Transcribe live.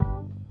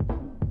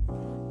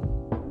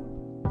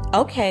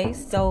Okay,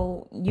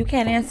 so you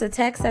can't answer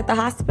text at the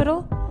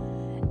hospital?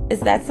 Is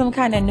that some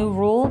kind of new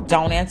rule?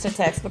 Don't answer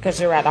text because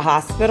you're at a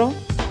hospital?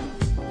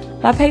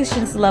 My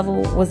patience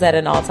level was at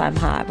an all-time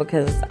high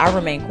because I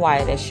remained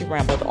quiet as she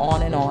rambled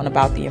on and on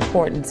about the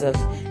importance of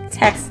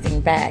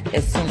texting back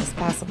as soon as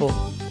possible.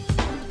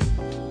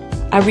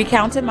 I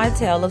recounted my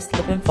tale of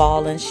slip and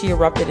fall and she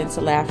erupted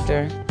into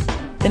laughter.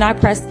 Then I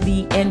pressed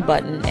the end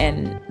button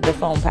and the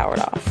phone powered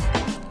off.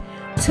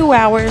 2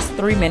 hours,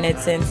 3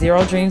 minutes, and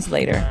zero dreams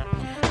later,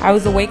 I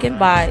was awakened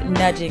by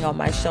nudging on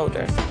my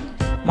shoulder.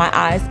 My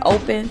eyes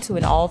opened to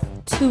an all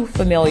too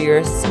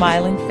familiar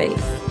smiling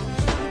face.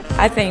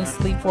 I feigned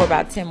sleep for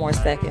about 10 more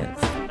seconds.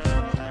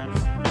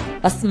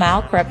 A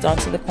smile crept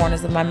onto the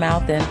corners of my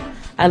mouth and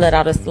I let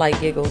out a slight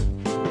giggle,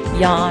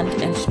 yawned,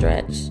 and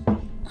stretched.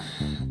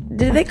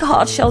 Did they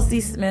call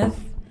Chelsea Smith?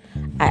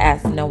 I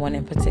asked no one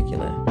in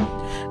particular.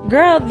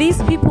 Girl,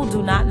 these people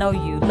do not know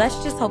you.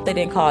 Let's just hope they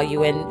didn't call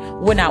you and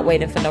we're not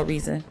waiting for no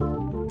reason.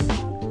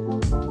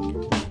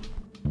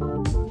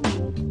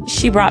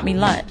 She brought me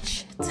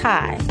lunch.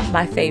 Thai,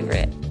 my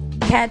favorite.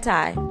 Pad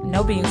Thai,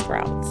 no bean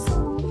sprouts.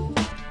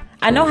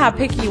 I know how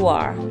picky you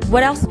are.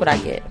 What else would I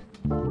get?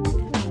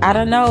 I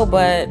don't know,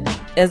 but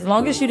as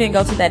long as you didn't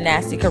go to that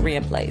nasty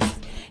Korean place,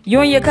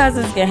 you and your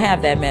cousins can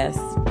have that mess.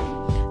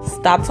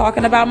 Stop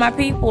talking about my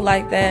people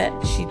like that,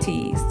 she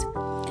teased.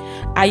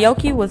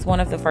 Aoki was one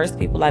of the first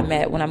people I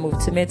met when I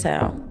moved to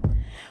Midtown.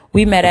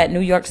 We met at New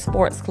York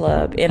Sports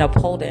Club in a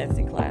pole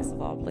dancing class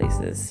of all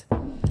places.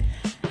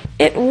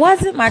 It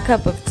wasn't my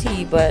cup of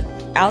tea, but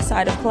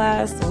outside of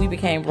class, we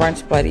became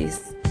brunch buddies.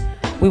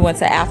 We went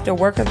to after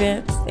work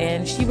events,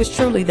 and she was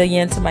truly the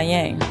yin to my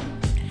yang.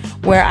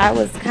 Where I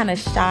was kind of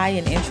shy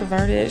and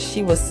introverted,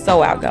 she was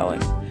so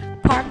outgoing.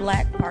 Part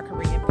black, part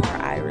Korean,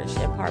 part Irish,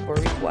 and part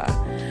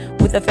Boricua.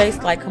 With a face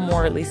like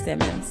Kimora Lee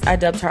Simmons, I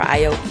dubbed her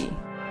Aoki,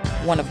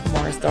 one of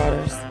Kimora's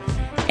daughters.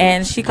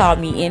 And she called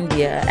me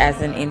India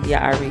as in India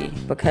Ari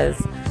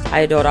because I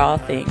adored all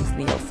things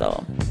neo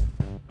soul.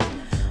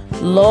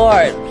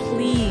 Lord,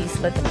 please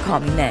let them call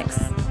me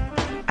next,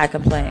 I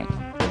complained.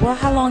 Well,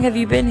 how long have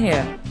you been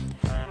here?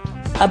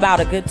 About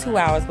a good 2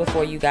 hours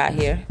before you got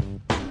here.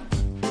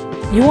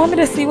 You want me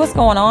to see what's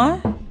going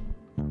on?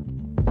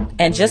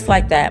 And just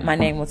like that, my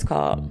name was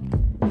called.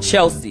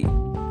 Chelsea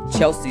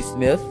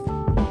Smith.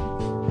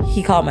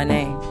 He called my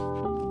name.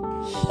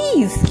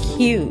 He's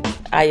cute,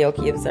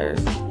 Aoki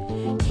observed.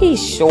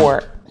 He's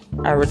short,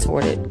 I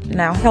retorted.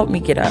 Now help me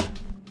get up.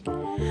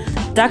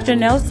 Dr.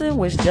 Nelson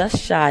was just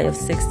shy of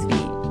 6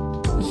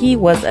 feet. He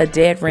was a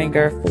dead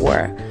ringer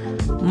for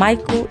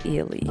Michael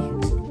Ealy.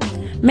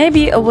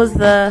 Maybe it was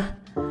the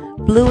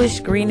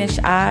bluish greenish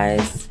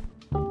eyes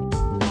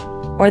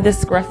or the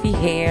scruffy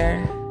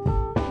hair.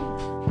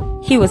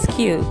 He was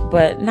cute,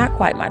 but not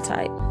quite my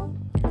type.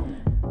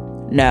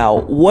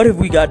 Now, what have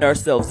we gotten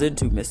ourselves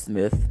into, Miss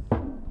Smith?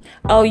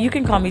 Oh, you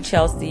can call me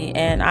Chelsea,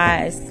 and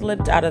I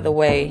slipped out of the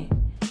way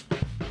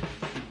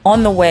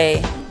on the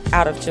way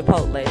out of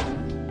Chipotle.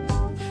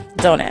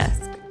 Don't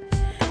ask.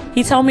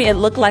 He told me it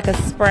looked like a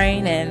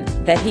sprain and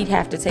that he'd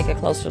have to take a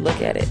closer look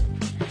at it.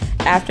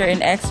 After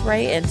an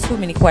x-ray and too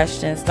many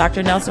questions,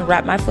 Dr. Nelson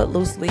wrapped my foot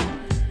loosely,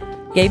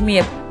 gave me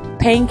a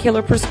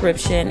painkiller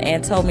prescription,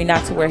 and told me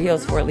not to wear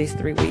heels for at least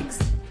 3 weeks.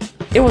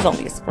 It was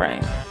only a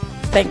sprain.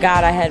 Thank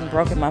God I hadn't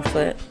broken my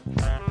foot.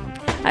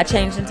 I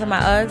changed into my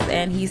Uggs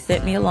and he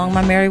sent me along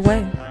my merry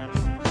way.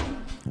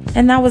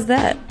 And that was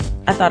that.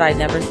 I thought I'd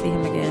never see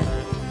him again.